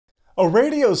A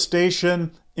radio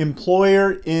station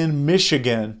employer in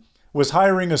Michigan was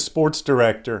hiring a sports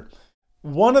director.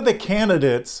 One of the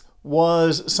candidates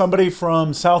was somebody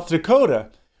from South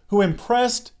Dakota who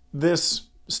impressed this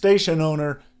station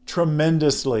owner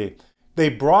tremendously. They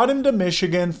brought him to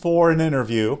Michigan for an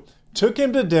interview, took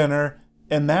him to dinner,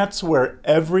 and that's where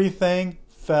everything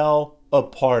fell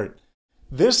apart.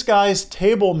 This guy's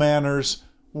table manners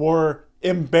were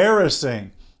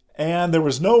embarrassing, and there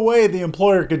was no way the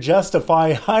employer could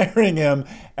justify hiring him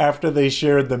after they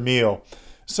shared the meal.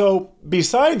 So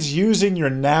besides using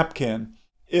your napkin,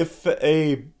 if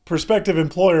a prospective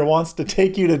employer wants to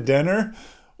take you to dinner,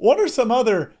 what are some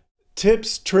other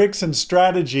tips, tricks, and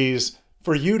strategies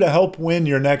for you to help win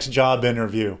your next job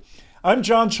interview? I'm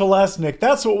John Chalesnik.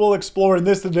 That's what we'll explore in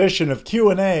this edition of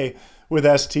Q&A with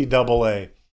STAA.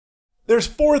 There's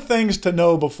 4 things to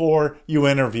know before you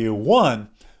interview. 1,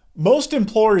 most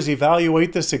employers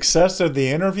evaluate the success of the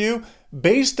interview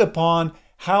based upon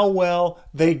how well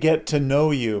they get to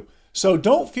know you. So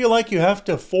don't feel like you have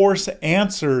to force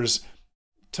answers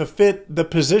to fit the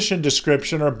position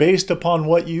description or based upon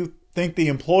what you think the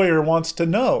employer wants to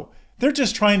know. They're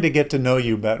just trying to get to know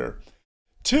you better.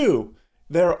 2,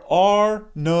 there are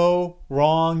no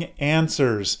wrong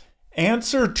answers.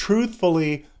 Answer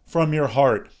truthfully from your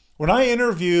heart. When I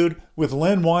interviewed with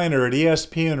Len Weiner at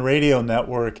ESPN Radio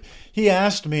Network, he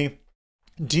asked me,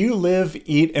 "Do you live,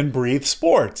 eat, and breathe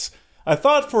sports?" I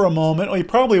thought for a moment, well, he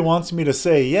probably wants me to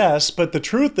say yes, but the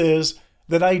truth is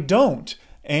that I don't.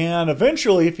 And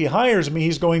eventually, if he hires me,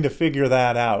 he's going to figure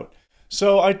that out.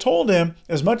 So I told him,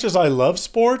 as much as I love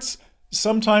sports,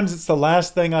 sometimes it's the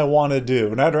last thing I want to do,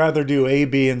 and I'd rather do A,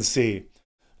 B, and C.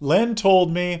 Len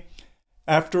told me,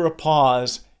 after a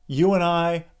pause, "You and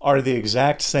I are the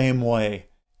exact same way."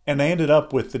 And I ended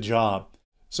up with the job.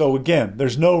 So again,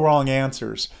 there's no wrong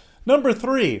answers. Number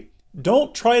 3,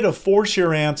 don't try to force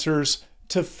your answers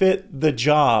to fit the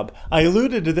job. I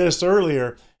alluded to this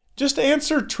earlier. Just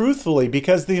answer truthfully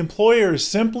because the employer is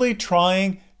simply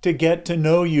trying to get to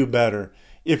know you better.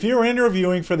 If you're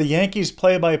interviewing for the Yankees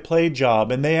play-by-play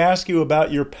job and they ask you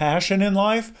about your passion in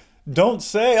life, don't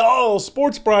say, "Oh,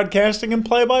 sports broadcasting and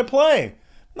play-by-play."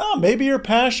 No, maybe your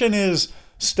passion is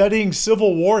studying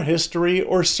Civil War history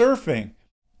or surfing.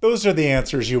 Those are the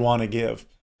answers you want to give.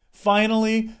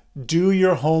 Finally, do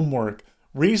your homework.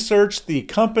 Research the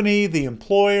company, the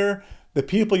employer, the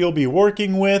people you'll be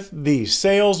working with, the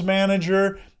sales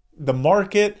manager, the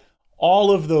market, all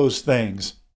of those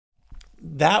things.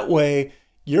 That way,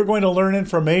 you're going to learn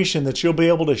information that you'll be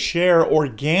able to share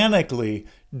organically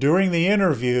during the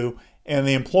interview, and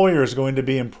the employer is going to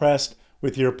be impressed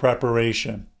with your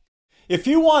preparation. If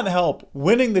you want help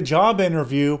winning the job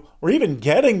interview or even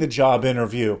getting the job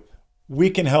interview, we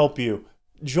can help you.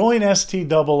 Join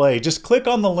STAA. Just click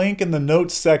on the link in the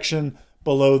notes section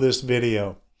below this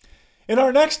video. In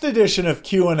our next edition of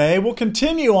Q&A, we'll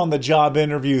continue on the job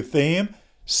interview theme,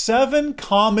 7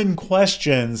 common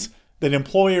questions that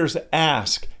employers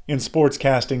ask in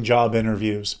sportscasting job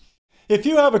interviews. If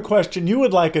you have a question you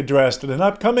would like addressed in an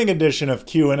upcoming edition of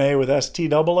Q&A with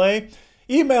STAA,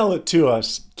 email it to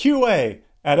us,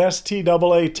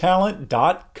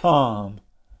 qa@staatalent.com.